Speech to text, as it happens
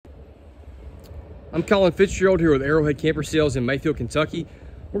I'm Colin Fitzgerald here with Arrowhead Camper Sales in Mayfield, Kentucky.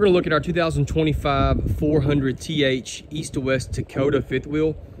 We're going to look at our 2025 400TH East to West Takoda fifth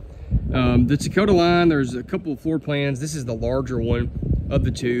wheel. The Takoda line, there's a couple of floor plans. This is the larger one of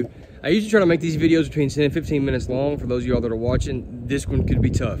the two. I usually try to make these videos between 10 and 15 minutes long. For those of y'all that are watching, this one could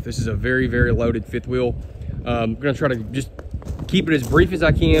be tough. This is a very, very loaded fifth wheel. I'm going to try to just keep it as brief as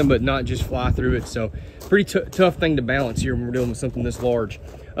I can, but not just fly through it. So pretty tough thing to balance here when we're dealing with something this large.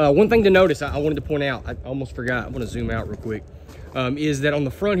 One thing to notice, I wanted to point out, I almost forgot, I'm going to zoom out real quick, is that on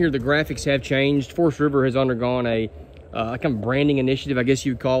the front here, the graphics have changed. Forest River has undergone a kind of branding initiative, I guess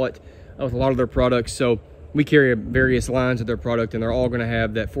you would call it, with a lot of their products. So we carry various lines of their product, and they're all going to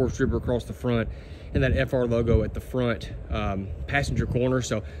have that Forest River across the front and that FR logo at the front passenger corner.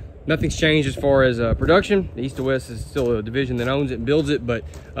 So nothing's changed as far as production. The East to West is still a division that owns it and builds it, but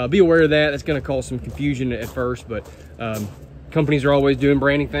be aware of that. That's going to cause some confusion at first, but companies are always doing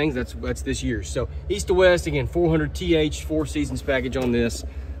branding things. That's this year. So East to West, again, 400TH, 4 seasons package on this.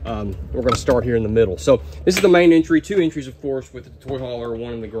 We're going to start here in the middle. So this is the main entry, 2 entries, of course, with the toy hauler,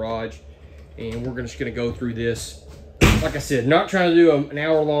 1 in the garage. And we're just going to go through this. Like I said, not trying to do an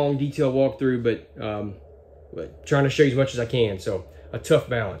hour-long detailed walkthrough, but trying to show you as much as I can. So a tough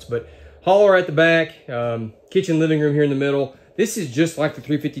balance. But hauler at the back, kitchen, living room here in the middle. This is just like the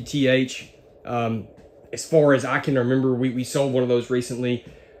 350TH. As far as I can remember, we sold one of those recently.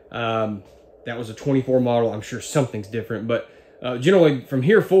 That was a 24 model. I'm sure something's different, but generally from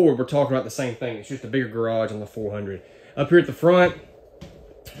here forward, we're talking about the same thing. It's just a bigger garage on the 400. Up here at the front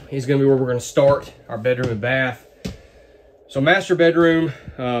is going to be where we're going to start our bedroom and bath. So master bedroom,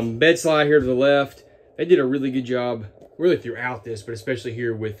 bed slide here to the left. They did a really good job really throughout this, but especially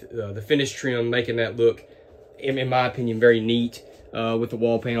here with the finish trim, making that look, in my opinion, very neat with the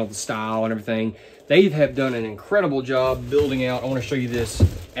wall panel, the style and everything. They have done an incredible job building out. I want to show you this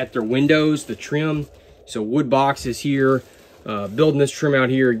at their windows, the trim. So wood boxes here, building this trim out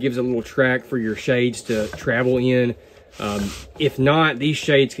here. It gives a little track for your shades to travel in. If not, these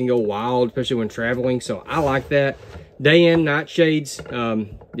shades can go wild, especially when traveling. So I like that. Day and night shades,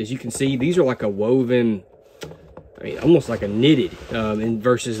 as you can see, these are like a woven, I mean, almost like a knitted,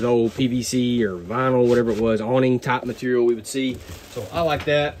 versus the old PVC or vinyl, whatever it was, awning type material we would see. So I like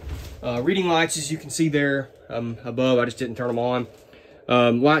that. Reading lights, as you can see there above, I just didn't turn them on.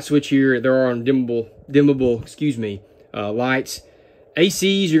 Light switch here, there are dimmable, excuse me, lights.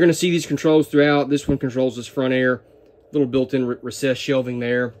 ACs, you're going to see these controls throughout. This one controls this front air, little built-in recessed shelving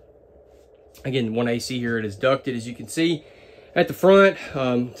there. Again, one AC here, it is ducted, as you can see. At the front,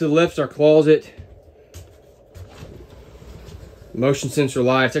 to the left is our closet. Motion sensor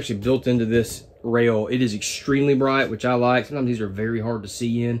light, it's actually built into this rail. It is extremely bright, which I like. Sometimes these are very hard to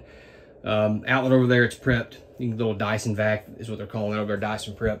see in. Outlet over there, it's prepped. You can, little Dyson vac is what they're calling it over there,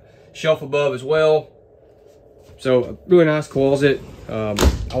 Dyson prep. Shelf above as well. So a really nice closet. I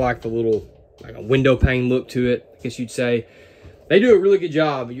like the little like a window pane look to it, I guess you'd say. They do a really good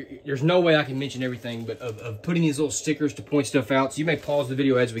job. There's no way I can mention everything, but of putting these little stickers to point stuff out. So you may pause the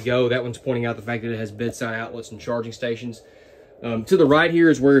video as we go. That one's pointing out the fact that it has bedside outlets and charging stations. To the right here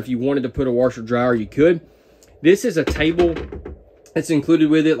is where if you wanted to put a washer dryer, you could. This is a table that's included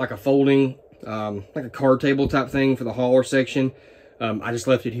with it, like a folding, like a card table type thing for the hauler section. I just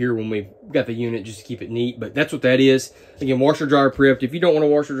left it here when we got the unit just to keep it neat, but that's what that is. Again, washer dryer prepped. If you don't want a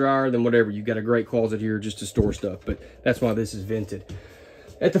washer dryer, then whatever. You've got a great closet here just to store stuff, but that's why this is vented.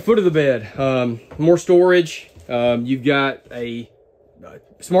 At the foot of the bed, more storage. You've got a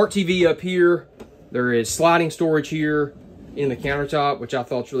smart TV up here. There is sliding storage here in the countertop, which I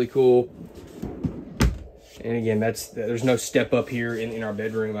thought's really cool. And again, there's no step up here in our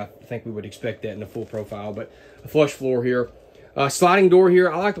bedroom. I think we would expect that in a full profile, but a flush floor here. Sliding door here.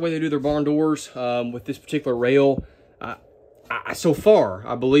 I like the way they do their barn doors with this particular rail. So far,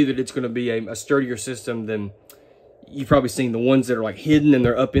 I believe that it's going to be a sturdier system than you've probably seen. The ones that are like hidden and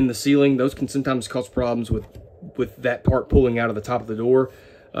they're up in the ceiling, those can sometimes cause problems with that part pulling out of the top of the door.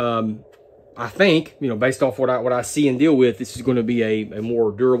 I think, you know, based off what I see and deal with, this is going to be a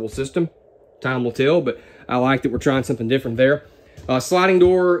more durable system. Time will tell, but I like that we're trying something different there. Sliding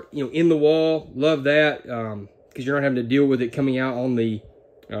door, you know, in the wall. Love that because you're not having to deal with it coming out on the,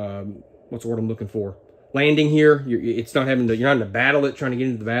 what's the word I'm looking for? Landing here. You're not having to battle it trying to get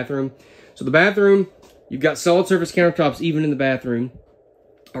into the bathroom. So the bathroom, you've got solid surface countertops even in the bathroom.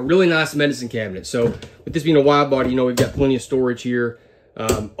 A really nice medicine cabinet. So with this being a wide body, you know, we've got plenty of storage here.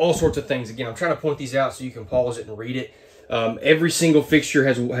 All sorts of things. Again, I'm trying to point these out so you can pause it and read it. Every single fixture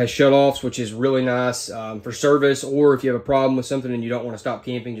has shut-offs, which is really nice for service, or if you have a problem with something and you don't want to stop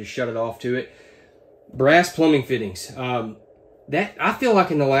camping, just shut it off to it. Brass plumbing fittings. that I feel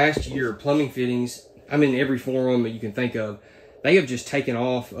like in the last year, plumbing fittings, I'm in every forum that you can think of, they have just taken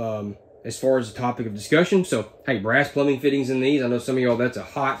off as far as the topic of discussion. So, hey, brass plumbing fittings in these. I know some of y'all, that's a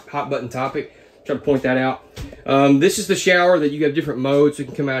hot button topic. Try to point that out. This is the shower that you have different modes. So it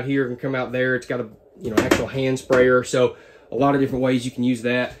can come out here, it can come out there. It's got a actual hand sprayer. So a lot of different ways you can use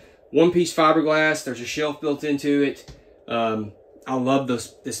that. One-piece fiberglass. There's a shelf built into it. I love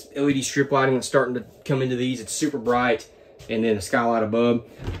this LED strip lighting that's starting to come into these. It's super bright. And then a skylight above.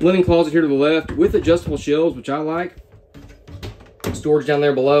 Linen closet here to the left with adjustable shelves, which I like. Storage down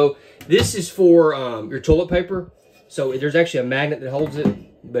there below. This is for your toilet paper. So there's actually a magnet that holds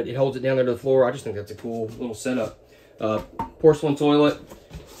it, but it holds it down there to the floor. I just think that's a cool little setup. Porcelain toilet.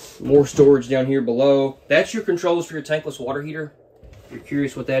 More storage down here below. That's your controls for your tankless water heater. If you're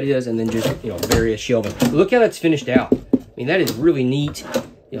curious what that is, and then just various shelving. But look how that's finished out. I mean, that is really neat.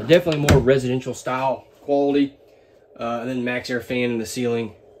 Definitely more residential style quality. And then max air fan in the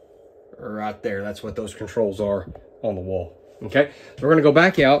ceiling right there. That's what those controls are on the wall. Okay, so we're gonna go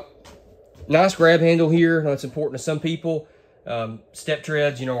back out. Nice grab handle here. That's important to some people. Step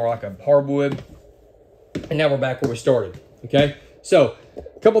treads, are like a hardwood. And now we're back where we started. Okay, so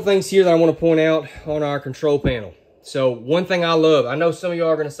a couple things here that I want to point out on our control panel. So one thing I love, I know some of y'all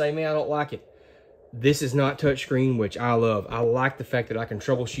are gonna say, man, I don't like it. This is not touchscreen, which I love. I like the fact that I can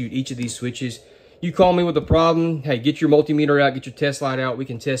troubleshoot each of these switches. You call me with a problem, hey, get your multimeter out, get your test light out. We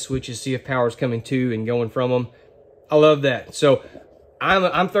can test switches, see if power's coming to and going from them. I love that. So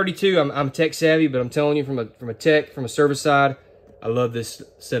I'm 32, I'm tech savvy, but I'm telling you from a service side, I love this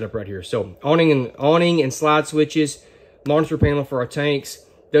setup right here. So awning and slide switches, monitor panel for our tanks.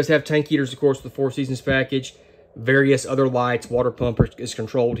 Does have tank heaters, of course, with the 4 Seasons package. Various other lights, water pump is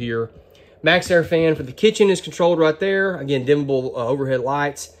controlled here. Max air fan for the kitchen is controlled right there. Again, dimmable overhead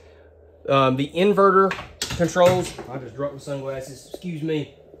lights. The inverter controls, I just dropped my sunglasses, excuse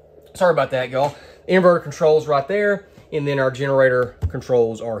me. Sorry about that, y'all. Inverter controls right there, and then our generator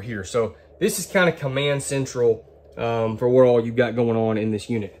controls are here. So this is kind of command central for what all you've got going on in this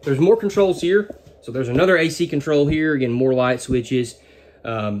unit. There's more controls here. So there's another AC control here. Again, more light switches.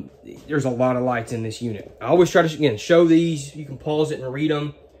 There's a lot of lights in this unit. I always try to, again, show these. You can pause it and read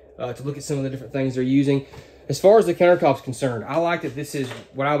them to look at some of the different things they're using. As far as the countertop's concerned, I like that this is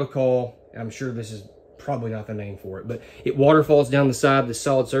what I would call, I'm sure this is probably not the name for it, but it waterfalls down the side of this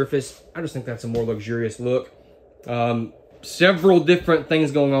solid surface. I just think that's a more luxurious look. Several different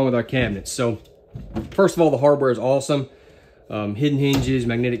things going on with our cabinets. So first of all, the hardware is awesome. Hidden hinges,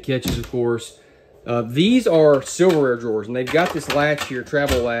 magnetic catches, of course. These are silverware drawers, and they've got this latch here,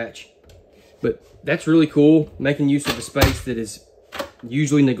 travel latch, but that's really cool, making use of a space that is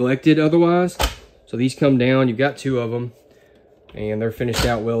usually neglected otherwise. So these come down, you've got 2 of them, and they're finished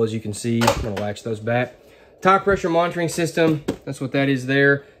out well, as you can see. I'm gonna latch those back. Tire pressure monitoring system, that's what that is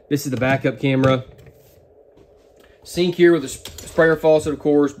there. This is the backup camera. Sink here with a sprayer faucet, of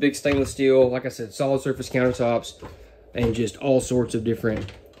course, big stainless steel. Like I said, solid surface countertops, and just all sorts of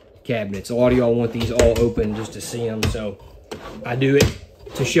different cabinets. A lot of y'all want these all open just to see them, so I do it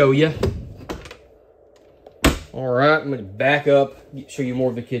to show you. All right, I'm gonna back up, show you more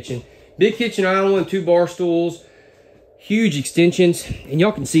of the kitchen. Big kitchen island, 2 bar stools, huge extensions, and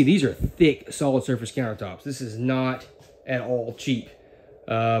y'all can see these are thick, solid surface countertops. This is not at all cheap.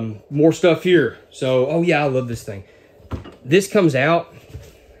 More stuff here. So, oh yeah, I love this thing. This comes out.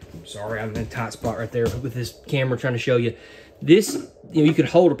 I'm sorry, I'm in a tight spot right there with this camera trying to show you. This, you could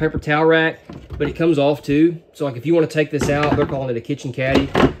hold a paper towel rack, but it comes off too. So like if you want to take this out, they're calling it a kitchen caddy,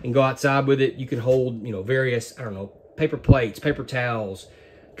 and go outside with it, you could hold, various, I don't know, paper plates, paper towels,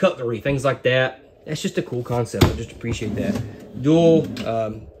 cutlery, things like that. That's just a cool concept. I just appreciate that. Dual,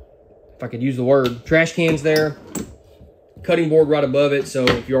 if I could use the word, trash cans there. Cutting board right above it, so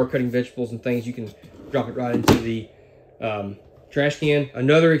if you are cutting vegetables and things, you can drop it right into the trash can.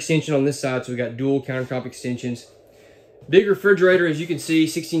 Another extension on this side, so we got dual countertop extensions. Big refrigerator, as you can see,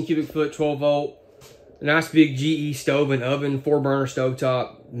 16 cubic foot, 12 volt. A nice big GE stove and oven, 4-burner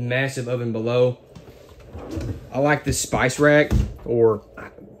stovetop, massive oven below. I like this spice rack, or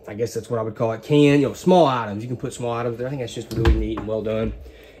I guess that's what I would call it, small items. You can put small items there. I think that's just really neat and well done.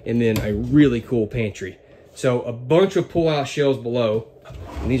 And then a really cool pantry. So a bunch of pull-out shelves below,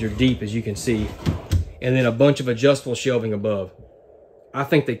 and these are deep, as you can see, and then a bunch of adjustable shelving above. I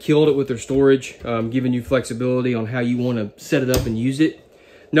think they killed it with their storage, giving you flexibility on how you want to set it up and use it.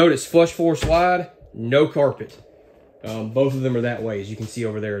 Notice flush floor slide, no carpet. Both of them are that way, as you can see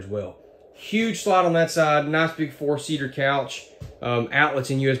over there as well. Huge slide on that side, nice big 4-seater couch, outlets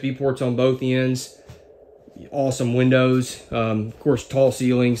and USB ports on both ends. Awesome windows, of course, tall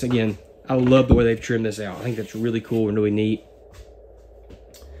ceilings. Again, I love the way they've trimmed this out. I think that's really cool and really neat.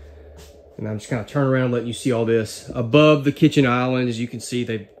 And I'm just kind of turning around, letting you see all this. Above the kitchen island, as you can see,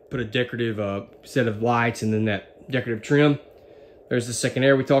 they put a decorative set of lights and then that decorative trim. There's the second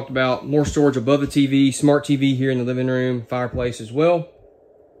area we talked about. More storage above the TV, smart TV here in the living room, fireplace as well.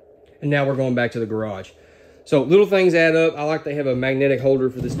 And now we're going back to the garage. So little things add up. I like they have a magnetic holder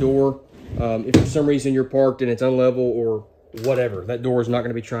for this door. If for some reason you're parked and it's unlevel or whatever, that door is not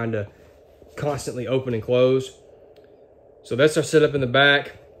going to be trying to constantly open and close. So that's our setup in the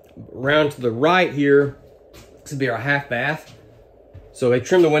back. Around to the right here, this would be our half bath. So they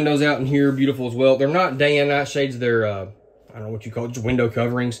trim the windows out in here, beautiful as well. They're not day and night shades. They're, I don't know what you call it, just window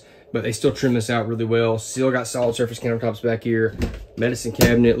coverings, but they still trim this out really well. Still got solid surface countertops back here, medicine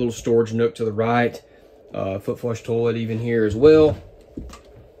cabinet, little storage nook to the right, foot flush toilet even here as well.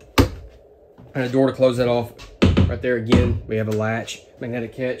 And a door to close that off. Right there again, we have a latch,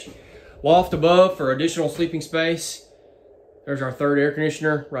 magnetic catch. Loft above for additional sleeping space. There's our third air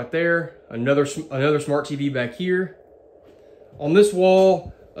conditioner right there. Another smart TV back here. On this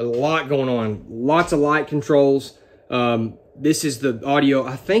wall, a lot going on. Lots of light controls. This is the audio.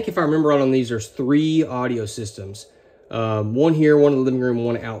 I think if I remember right on these, there's 3 audio systems. One here, one in the living room,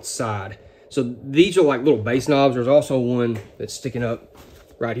 one outside. So these are like little bass knobs. There's also one that's sticking up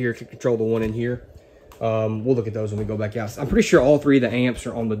right here to control the one in here. We'll look at those when we go back out. I'm pretty sure all 3 of the amps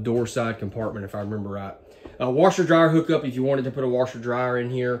are on the door side compartment, if I remember right. Washer dryer hookup if you wanted to put a washer dryer in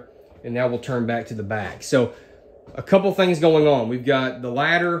here. And now we'll turn back to the back. So a couple things going on. We've got the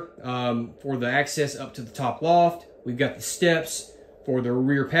ladder for the access up to the top loft. We've got the steps for the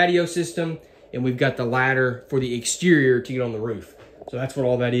rear patio system. And we've got the ladder for the exterior to get on the roof. So that's what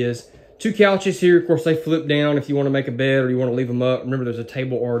all that is. 2 couches here. Of course, they flip down if you want to make a bed or you want to leave them up. Remember, there's a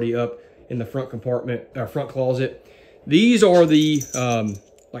table already up in the front compartment, front closet. These are the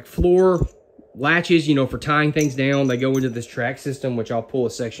like floor latches, you know, for tying things down. They go into this track system, which I'll pull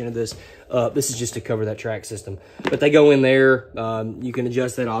a section of this. This is just to cover that track system. But they go in there. You can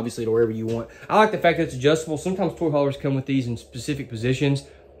adjust that, obviously, to wherever you want. I like the fact that it's adjustable. Sometimes toy haulers come with these in specific positions,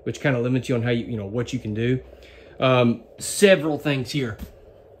 which kind of limits you on how you know, what you can do. Several things here.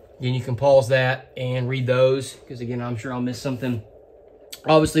 Again, you can pause that and read those, because, again, I'm sure I'll miss something.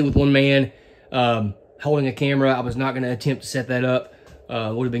 Obviously, with one man holding a camera, I was not going to attempt to set that up.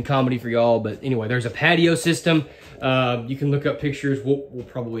 Would have been comedy for y'all, but anyway, there's a patio system. You can look up pictures. We'll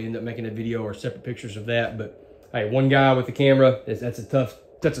probably end up making a video or separate pictures of that. But hey, one guy with the camera, that's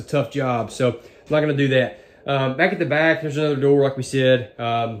a tough job. So I'm not going to do that. Back at the back, there's another door, like we said.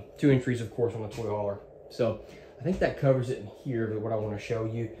 2 entries, of course, on the toy hauler. So I think that covers it in here. What I want to show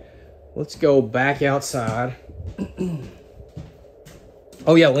you. Let's go back outside.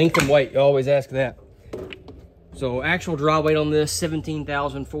 Oh yeah, length and weight. You always ask that. So actual dry weight on this,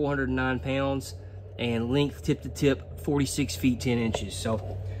 17,409 pounds, and length tip to tip, 46 feet 10 inches.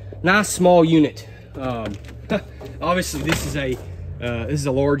 So nice small unit. Obviously this is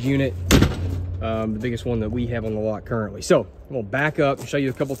a large unit, the biggest one that we have on the lot currently. So I'm gonna back up and show you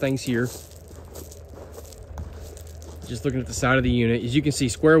a couple things here. Just looking at the side of the unit, as you can see,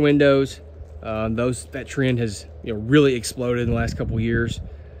 square windows. That trend has, you know, really exploded in the last couple years.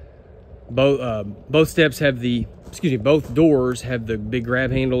 Both steps have both doors have the big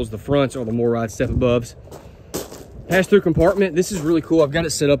grab handles. The fronts are the more ride step aboves. Pass-through compartment. This is really cool. I've got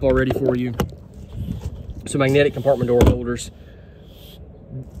it set up already for you. So magnetic compartment door holders.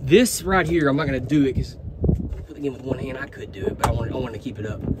 This right here, I'm not going to do it because, again, with one hand I could do it, but I want to keep it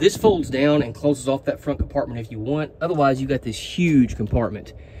up. This folds down and closes off that front compartment if you want. Otherwise, you got this huge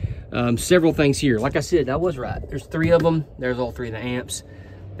compartment. Several things here. Like I said, I was right. There's 3 of them. There's all 3 of the amps.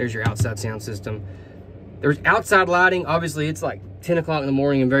 There's your outside sound system. There's outside lighting. Obviously, it's like 10 o'clock in the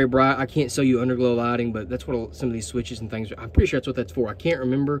morning and very bright. I can't show you underglow lighting, but that's what some of these switches and things are. I'm pretty sure that's what that's for. I can't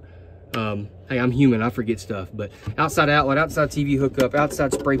remember. Hey, I'm human. I forget stuff. But outside outlet, outside TV hookup,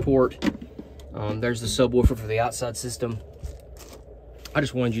 outside spray port. There's the subwoofer for the outside system. I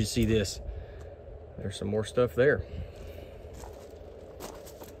just wanted you to see this. There's some more stuff there.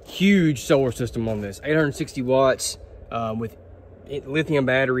 Huge solar system on this. 860 watts with lithium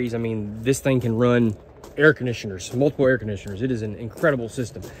batteries. I mean, this thing can run air conditioners, multiple air conditioners. It is an incredible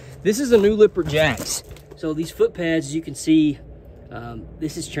system. This is a new Lippert jacks. So these foot pads, as you can see,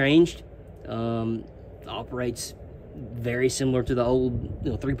 this has changed. Operates very similar to the old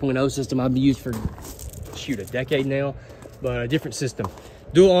 3.0 system I've used for, shoot, a decade now, but a different system.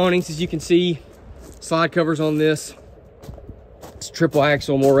 Dual awnings, as you can see, slide covers on this. It's triple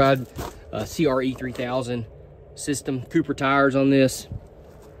axle Morride CRE 3000 system. Cooper tires on this.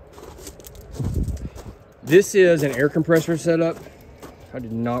 This is an air compressor setup. I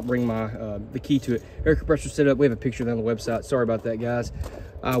did not bring my the key to it. Air compressor setup. We have a picture of that on the website. Sorry about that, guys.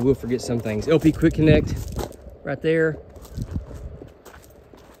 I will forget some things. LP Quick Connect right there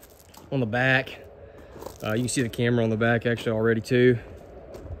on the back. You can see the camera on the back actually already too.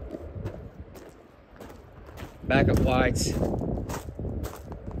 Backup lights.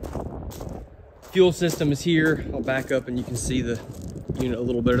 Fuel system is here. I'll back up and you can see the unit a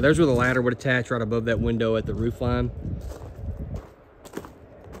little better. There's where the ladder would attach, right above that window at the roof line.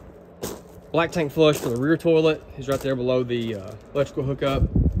 Black tank flush for the rear toilet is right there below the electrical hookup.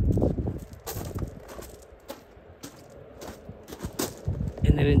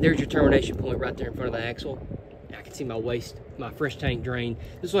 And then there's your termination point right there in front of the axle. I can see my waste, my fresh tank drain.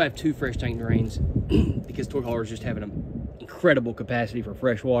 This will have 2 fresh tank drains because toy haulers just having an incredible capacity for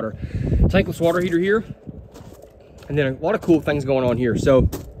fresh water. Tankless water heater here. And then a lot of cool things going on here. So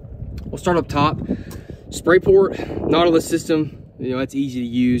we'll start up top. Spray port, Nautilus system. You know, that's easy to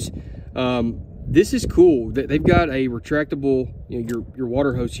use. This is cool. They've got a retractable, you know, your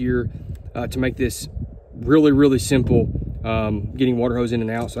water hose here to make this really, really simple getting water hose in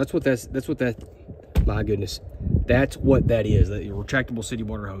and out. So that's what that, my goodness, that's what that is. The retractable city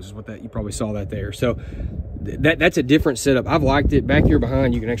water hose is what that, you probably saw that there. So that's a different setup. I've liked it. Back here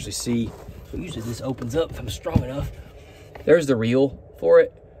behind, you can actually see, usually this opens up if I'm strong enough. There's the reel for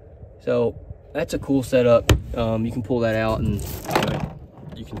it. So that's a cool setup. You can pull that out and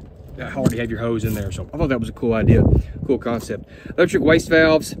you can already have your hose in there. So I thought that was a cool idea, cool concept. Electric waste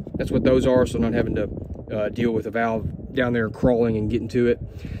valves, that's what those are, so not having to deal with a valve down there crawling and getting to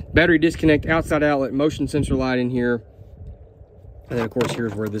it. Battery disconnect, outside outlet, motion sensor light in here. And then of course,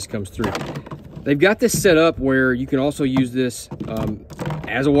 here's where this comes through. They've got this set up where you can also use this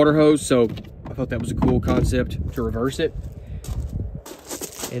as a water hose. So I thought that was a cool concept to reverse it.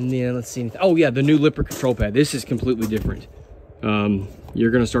 And then let's see. Oh yeah, the new Lippert control pad. This is completely different.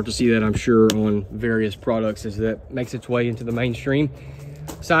 You're going to start to see that, I'm sure, on various products as that makes its way into the mainstream.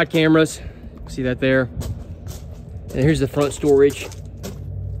 Side cameras, see that there. And here's the front storage.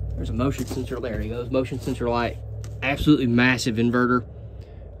 There's a motion sensor. There he goes. Motion sensor light. Absolutely massive inverter.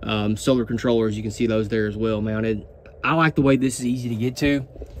 Solar controllers, you can see those there as well mounted. I like the way this is easy to get to.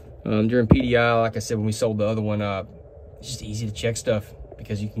 During PDI, like I said, when we sold the other one, it's just easy to check stuff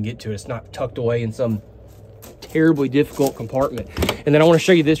because you can get to it. It's not tucked away in some terribly difficult compartment. And then I want to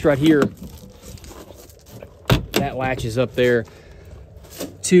show you this right here. That latches up there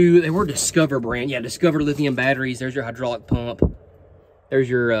to, they were Discover brand. Yeah, Discover lithium batteries. There's your hydraulic pump. There's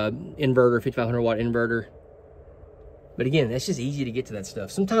your inverter, 5500 watt inverter. But again, that's just easy to get to that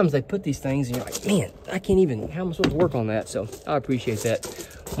stuff. Sometimes they put these things and you're like, man, I can't even, how am I supposed to work on that? So I appreciate that.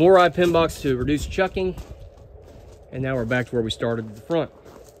 More ride pin box to reduce chucking. And now we're back to where we started at the front.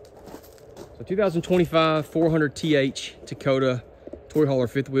 So 2025 400th Takoda toy hauler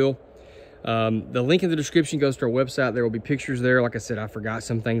fifth wheel. The link in the description goes to our website. There will be pictures there. Like I said, I forgot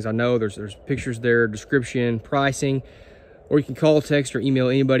some things. I know there's pictures there, description, pricing, or you can call, text, or email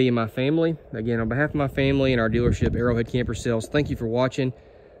anybody in my family. Again, on behalf of my family and our dealership, Arrowhead Camper Sales, thank you for watching.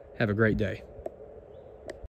 Have a great day.